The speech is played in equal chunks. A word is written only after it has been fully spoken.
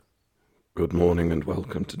Good morning and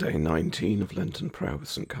welcome to day 19 of Lenten Prayer with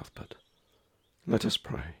St Cuthbert. Let us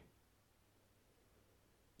pray.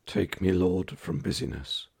 Take me, Lord, from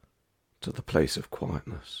busyness to the place of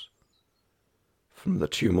quietness, from the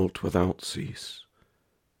tumult without cease,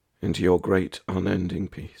 into your great unending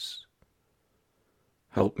peace.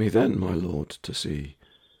 Help me then, my Lord, to see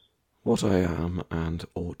what I am and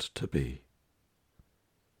ought to be.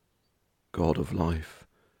 God of life,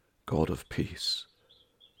 God of peace,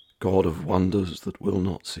 God of wonders that will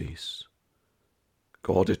not cease,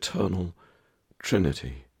 God eternal,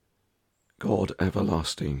 Trinity, God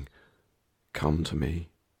everlasting, come to me.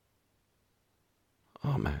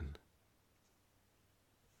 Amen.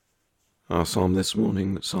 Our psalm this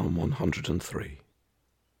morning, Psalm 103.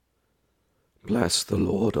 Bless the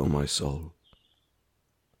Lord, O my soul,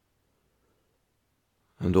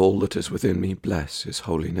 and all that is within me bless his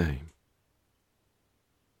holy name.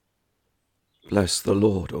 Bless the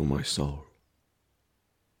Lord, O my soul,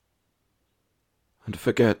 and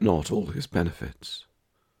forget not all his benefits,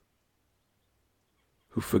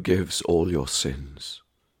 who forgives all your sins,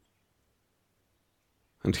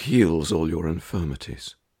 and heals all your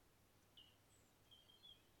infirmities,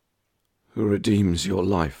 who redeems your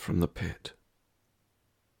life from the pit,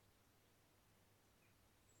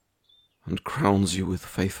 and crowns you with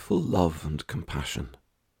faithful love and compassion,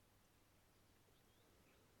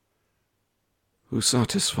 who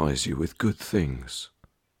satisfies you with good things,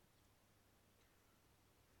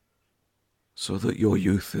 so that your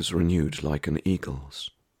youth is renewed like an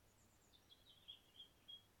eagle's.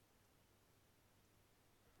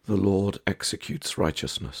 The Lord executes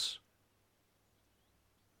righteousness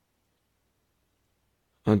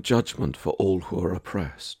and judgment for all who are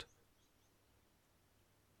oppressed.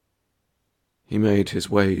 He made his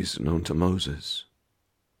ways known to Moses,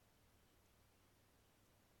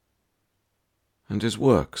 and his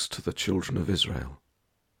works to the children of Israel.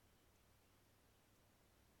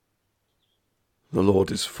 The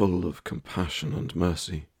Lord is full of compassion and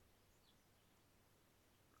mercy,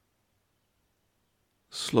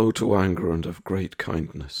 slow to anger and of great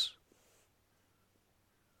kindness.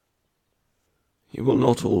 He will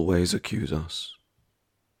not always accuse us,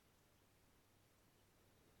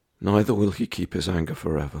 neither will he keep his anger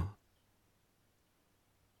forever.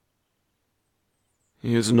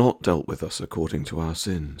 He has not dealt with us according to our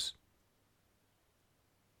sins,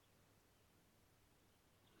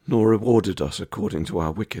 nor rewarded us according to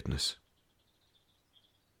our wickedness.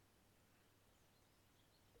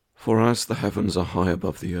 For as the heavens are high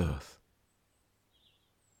above the earth,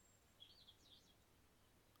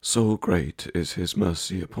 so great is his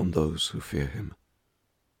mercy upon those who fear him.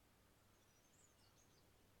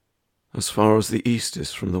 As far as the east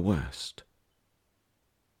is from the west,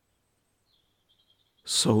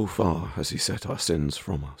 so far has he set our sins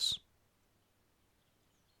from us.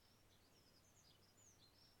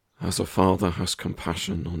 As a father has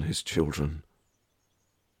compassion on his children,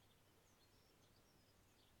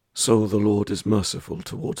 so the Lord is merciful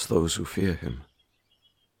towards those who fear him.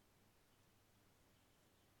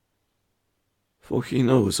 For he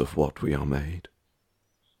knows of what we are made.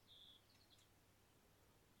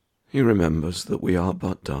 He remembers that we are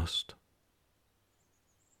but dust.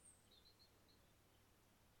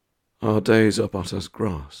 Our days are but as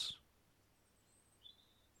grass.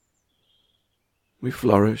 We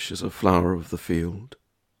flourish as a flower of the field.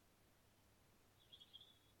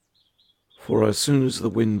 For as soon as the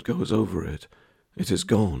wind goes over it, it is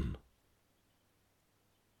gone,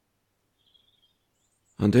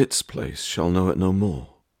 and its place shall know it no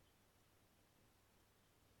more.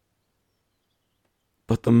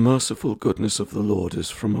 But the merciful goodness of the Lord is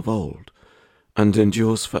from of old, and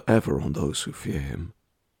endures forever on those who fear him,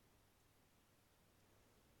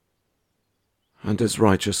 and his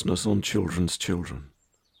righteousness on children's children,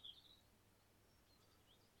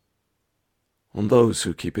 on those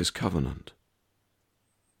who keep his covenant,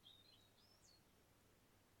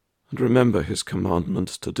 and remember his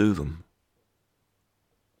commandments to do them.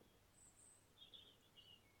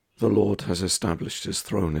 The Lord has established his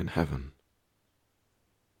throne in heaven,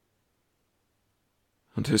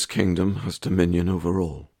 and his kingdom has dominion over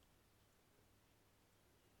all.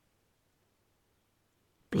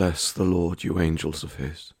 Bless the Lord, you angels of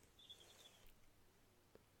his,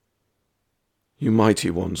 you mighty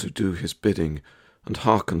ones who do his bidding and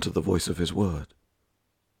hearken to the voice of his word.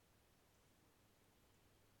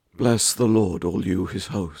 Bless the Lord, all you his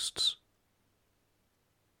hosts,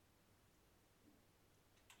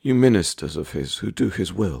 you ministers of his who do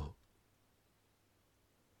his will.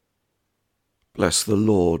 Bless the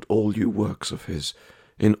Lord, all you works of his,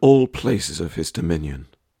 in all places of his dominion.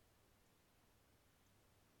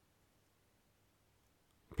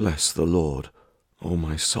 Bless the Lord, O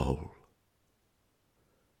my soul.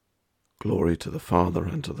 Glory to the Father,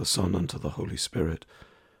 and to the Son, and to the Holy Spirit,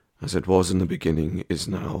 as it was in the beginning, is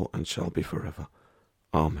now, and shall be forever.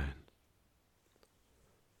 Amen.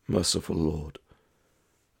 Merciful Lord,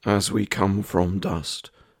 as we come from dust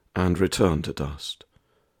and return to dust,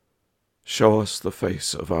 show us the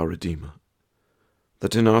face of our Redeemer,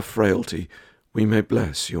 that in our frailty we may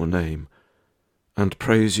bless your name and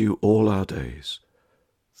praise you all our days,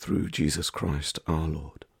 through Jesus Christ our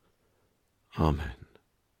Lord. Amen.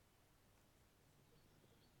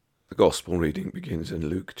 The Gospel reading begins in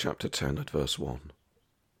Luke chapter 10 at verse 1.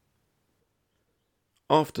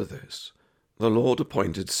 After this, the Lord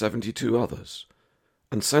appointed 72 others,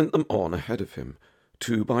 and sent them on ahead of him,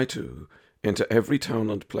 2 by 2, into every town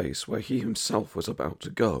and place where he himself was about to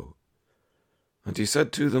go. And he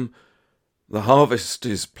said to them, The harvest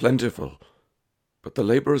is plentiful, but the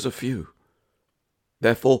labourers are few.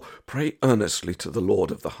 Therefore pray earnestly to the Lord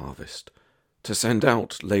of the harvest, to send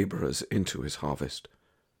out labourers into his harvest.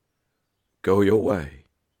 Go your way.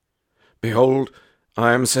 Behold,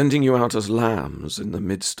 I am sending you out as lambs in the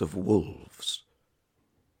midst of wolves.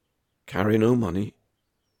 Carry no money,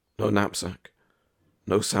 no knapsack,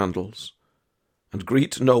 no sandals, and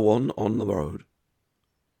greet no one on the road.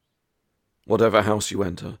 Whatever house you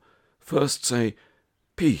enter, first say,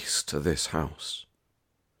 Peace to this house.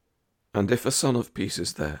 And if a son of peace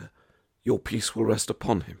is there, your peace will rest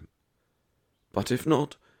upon him. But if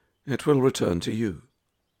not, it will return to you.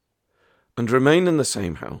 And remain in the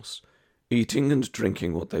same house, eating and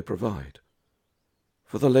drinking what they provide.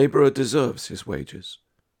 For the labourer deserves his wages.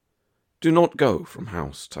 Do not go from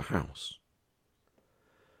house to house.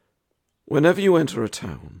 Whenever you enter a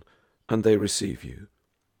town, and they receive you,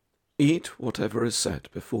 eat whatever is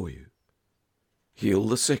set before you. Heal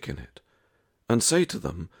the sick in it, and say to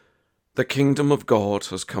them, The kingdom of God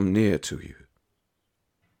has come near to you.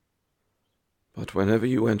 But whenever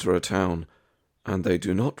you enter a town, and they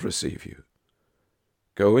do not receive you,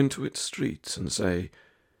 go into its streets and say,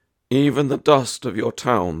 Even the dust of your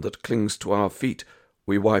town that clings to our feet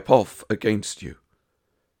we wipe off against you.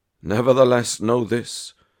 Nevertheless know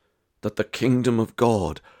this, that the kingdom of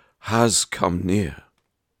God has come near.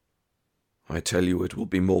 I tell you, it will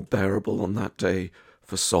be more bearable on that day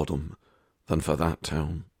for Sodom than for that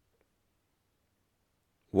town.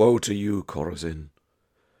 Woe to you, Chorazin!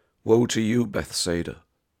 Woe to you, Bethsaida!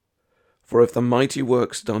 For if the mighty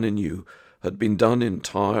works done in you had been done in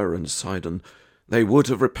Tyre and Sidon, they would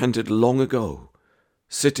have repented long ago,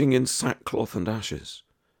 sitting in sackcloth and ashes.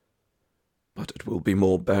 But it will be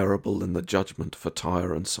more bearable in the judgment for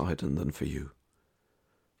Tyre and Sidon than for you.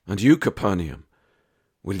 And you, Capernaum,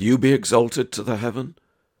 will you be exalted to the heaven?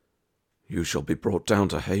 You shall be brought down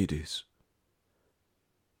to Hades.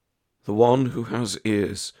 The one who has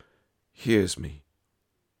ears hears me.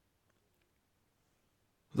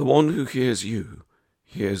 The one who hears you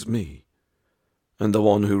hears me, and the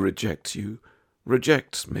one who rejects you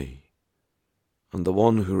rejects me, and the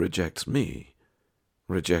one who rejects me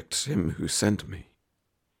rejects him who sent me.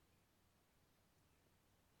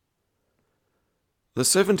 The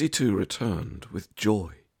 72 returned with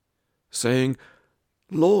joy, saying,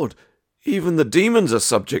 Lord, even the demons are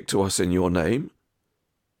subject to us in your name.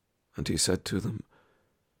 And he said to them,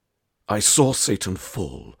 I saw Satan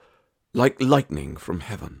fall like lightning from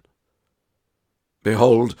heaven.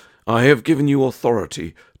 Behold, I have given you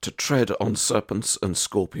authority to tread on serpents and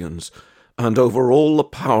scorpions, and over all the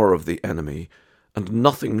power of the enemy, and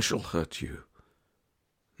nothing shall hurt you.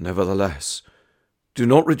 Nevertheless, do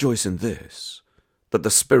not rejoice in this, that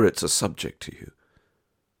the spirits are subject to you,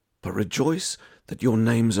 but rejoice that your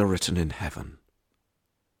names are written in heaven.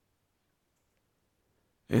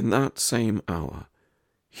 In that same hour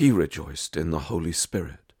he rejoiced in the Holy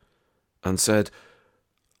Spirit, and said,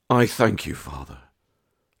 I thank you, Father,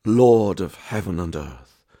 Lord of heaven and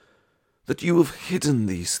earth, that you have hidden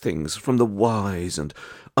these things from the wise and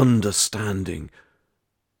understanding,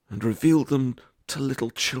 and revealed them to little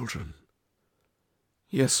children.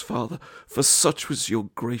 Yes, Father, for such was your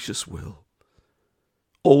gracious will.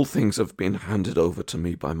 All things have been handed over to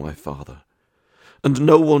me by my Father, and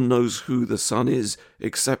no one knows who the Son is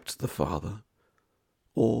except the Father,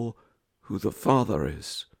 or who the Father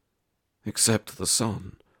is except the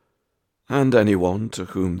Son, and anyone to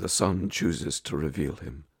whom the Son chooses to reveal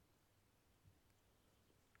him.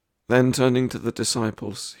 Then turning to the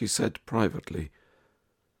disciples, he said privately,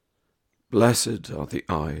 Blessed are the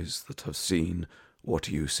eyes that have seen what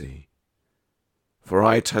you see. For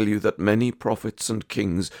I tell you that many prophets and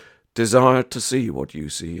kings desired to see what you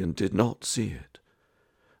see and did not see it,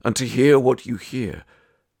 and to hear what you hear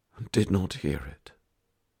and did not hear it.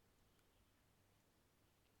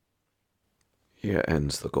 Here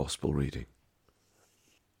ends the Gospel reading.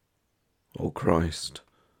 O Christ,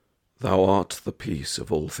 thou art the peace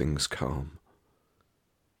of all things calm.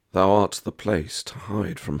 Thou art the place to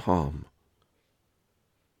hide from harm.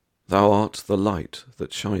 Thou art the light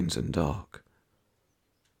that shines in dark.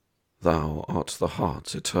 Thou art the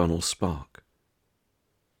heart's eternal spark.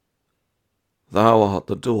 Thou art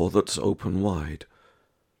the door that's open wide.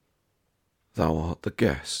 Thou art the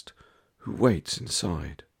guest who waits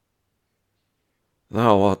inside.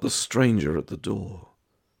 Thou art the stranger at the door.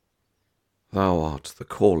 Thou art the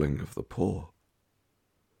calling of the poor.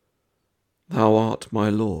 Thou art my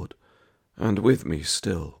Lord, and with me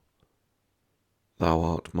still. Thou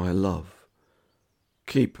art my love,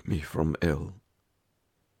 keep me from ill.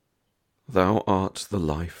 Thou art the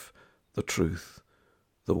life, the truth,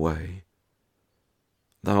 the way.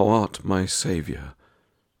 Thou art my Saviour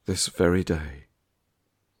this very day.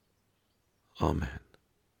 Amen.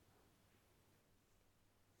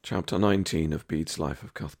 Chapter 19 of Bede's Life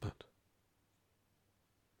of Cuthbert.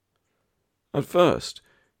 At first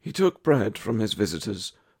he took bread from his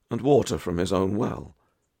visitors and water from his own well.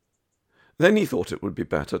 Then he thought it would be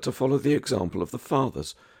better to follow the example of the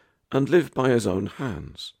fathers and live by his own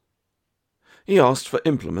hands. He asked for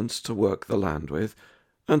implements to work the land with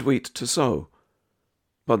and wheat to sow,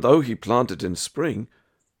 but though he planted in spring,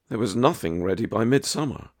 there was nothing ready by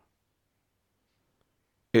midsummer.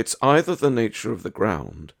 "It's either the nature of the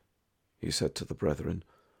ground," he said to the brethren,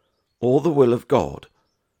 "or the will of God,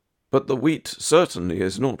 but the wheat certainly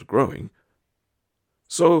is not growing.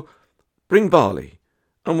 So bring barley,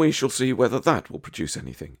 and we shall see whether that will produce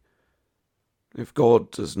anything. If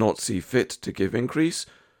God does not see fit to give increase,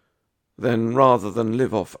 then rather than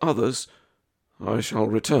live off others, I shall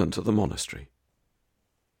return to the monastery."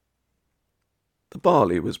 The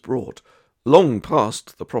barley was brought long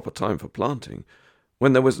past the proper time for planting,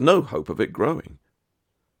 when there was no hope of it growing.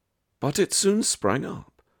 But it soon sprang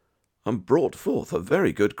up, and brought forth a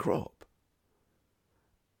very good crop.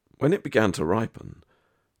 When it began to ripen,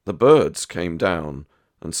 the birds came down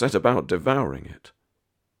and set about devouring it.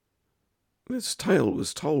 This tale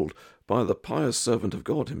was told by the pious servant of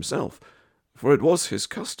God himself, for it was his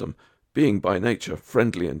custom, being by nature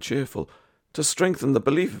friendly and cheerful, to strengthen the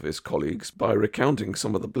belief of his colleagues by recounting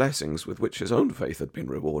some of the blessings with which his own faith had been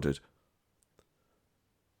rewarded.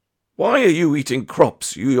 "Why are you eating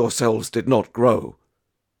crops you yourselves did not grow?"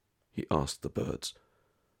 he asked the birds.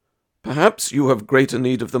 "Perhaps you have greater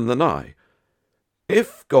need of them than I.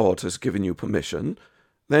 If God has given you permission,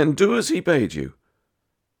 then do as he bade you.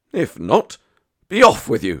 If not, be off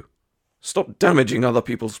with you. Stop damaging other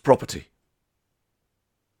people's property."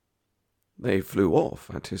 They flew off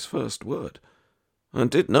at his first word, and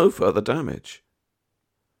did no further damage.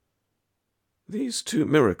 These two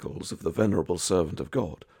miracles of the venerable servant of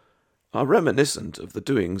God are reminiscent of the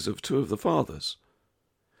doings of two of the fathers.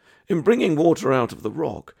 In bringing water out of the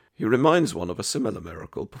rock, he reminds one of a similar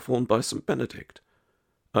miracle performed by St Benedict,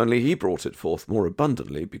 only he brought it forth more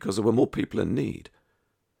abundantly because there were more people in need.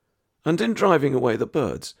 And in driving away the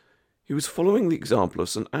birds, he was following the example of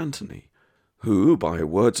St Anthony, who, by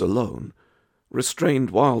words alone,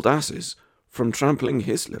 restrained wild asses from trampling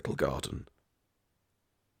his little garden.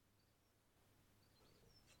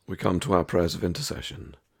 We come to our prayers of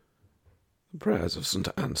intercession, the prayers of St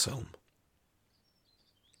Anselm.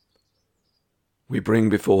 We bring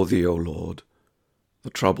before thee, O Lord, the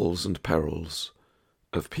troubles and perils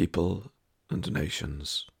of people and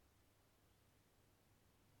nations,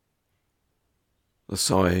 the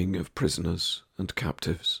sighing of prisoners and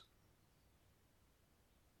captives,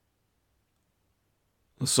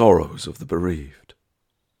 the sorrows of the bereaved,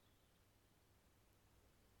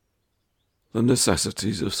 the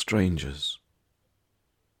necessities of strangers,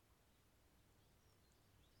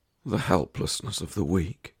 the helplessness of the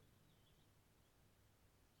weak,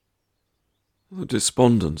 the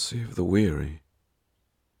despondency of the weary,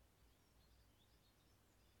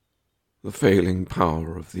 the failing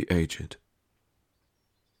power of the aged.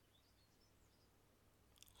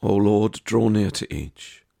 O Lord, draw near to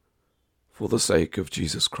each, for the sake of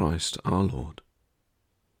Jesus Christ our Lord.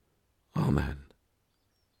 Amen.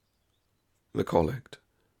 The Collect.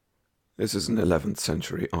 This is an 11th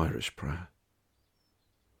century Irish prayer.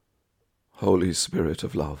 Holy Spirit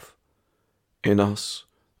of love, in us,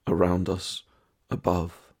 around us,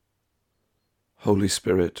 above. Holy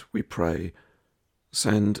Spirit, we pray,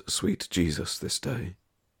 send sweet Jesus this day.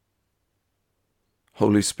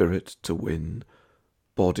 Holy Spirit, to win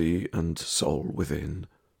body and soul within.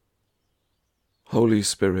 Holy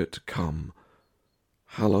Spirit, come,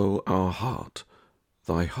 hallow our heart,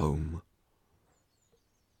 thy home.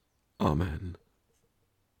 Amen.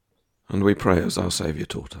 And we pray as our Saviour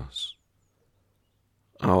taught us.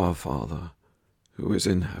 Our Father, who is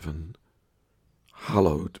in heaven,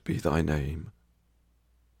 hallowed be thy name.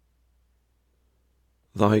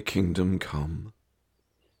 Thy kingdom come.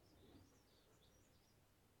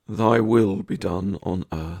 Thy will be done on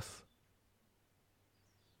earth,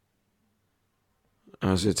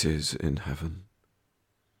 as it is in heaven.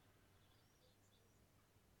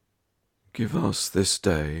 Give us this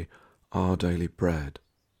day our daily bread,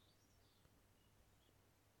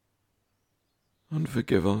 and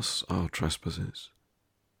forgive us our trespasses,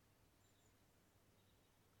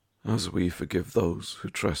 as we forgive those who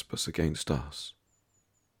trespass against us.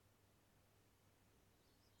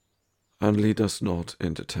 And lead us not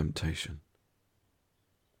into temptation,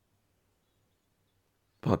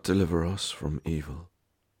 but deliver us from evil.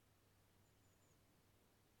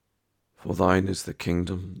 For thine is the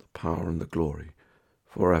kingdom, the power, and the glory,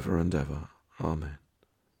 for ever and ever. Amen.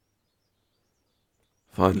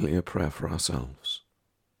 Finally, a prayer for ourselves.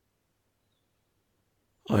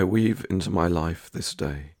 I weave into my life this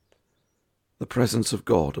day the presence of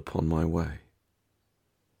God upon my way.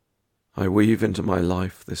 I weave into my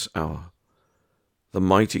life this hour the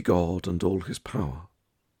mighty God and all his power.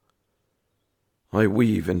 I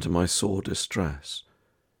weave into my sore distress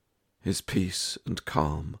his peace and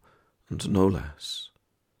calm and no less.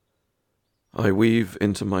 I weave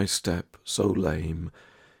into my step so lame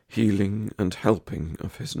healing and helping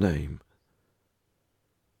of his name.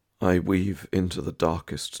 I weave into the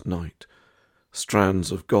darkest night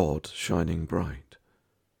strands of God shining bright.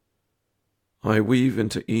 I weave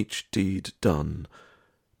into each deed done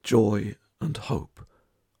joy and hope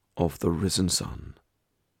of the risen Son.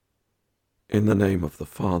 In the name of the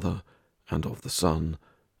Father, and of the Son,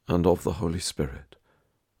 and of the Holy Spirit.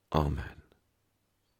 Amen.